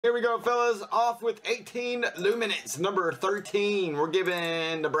Here we go, fellas. Off with 18 Luminance, number 13. We're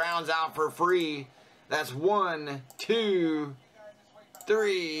giving the Browns out for free. That's 1, 2,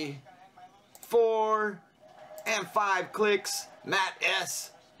 3, 4, and 5 clicks. Matt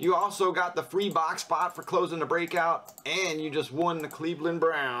S. You also got the free box spot for closing the breakout, and you just won the Cleveland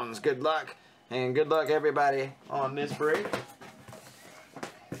Browns. Good luck, and good luck everybody on this break.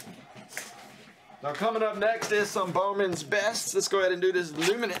 Now coming up next is some Bowman's Best. Let's go ahead and do this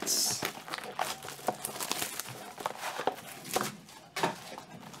Luminance.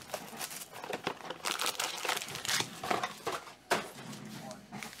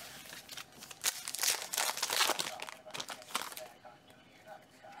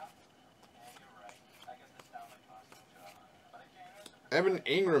 Evan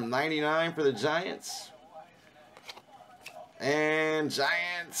Ingram, 99 for the Giants. And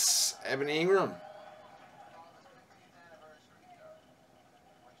Giants, Evan Ingram.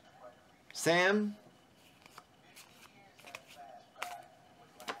 Sam.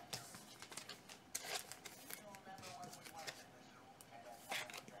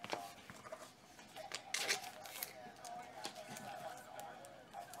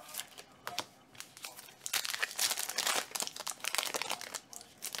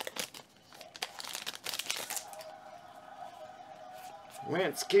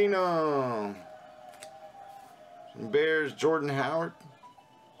 Wentz, Keenum. Bears, Jordan Howard.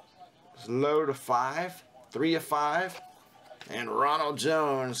 It's low to 5, 3 of 5, and Ronald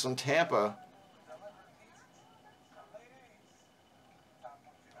Jones from Tampa,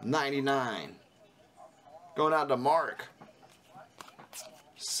 99. Going out to Mark.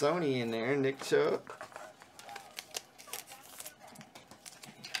 Sony in there, Nick Chubb.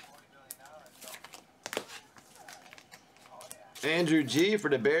 Andrew G for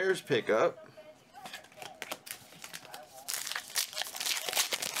the Bears pickup.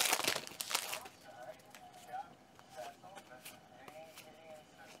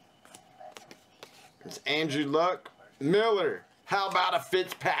 It's Andrew Luck. Miller. How about a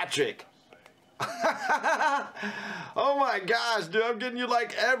Fitzpatrick? Oh my gosh, dude. I'm getting you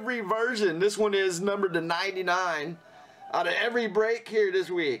like every version. This one is numbered to 99 out of every break here this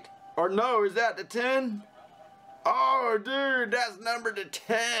week. Or no, is that the 10? Oh, dude, that's numbered to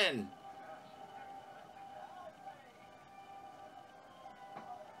 10.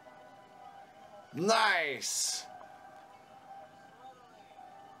 Nice.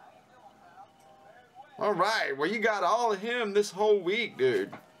 All right, well, you got all of him this whole week,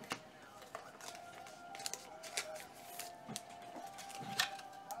 dude.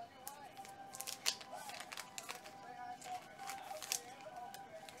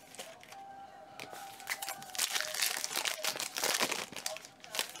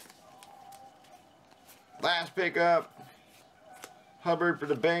 Last pickup, Hubbard for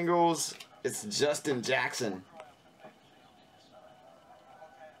the Bengals. It's Justin Jackson.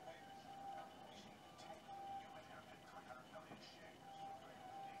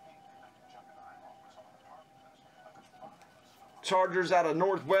 Chargers out of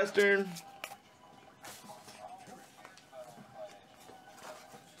Northwestern.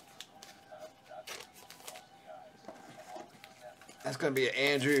 That's going to be an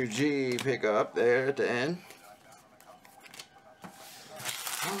Andrew G pickup there at the end.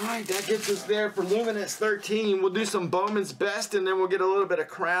 Alright, that gets us there for Luminance 13. We'll do some Bowman's Best, and then we'll get a little bit of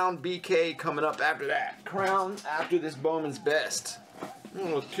Crown BK coming up after that. Crown after this Bowman's Best.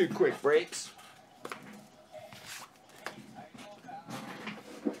 2 quick breaks.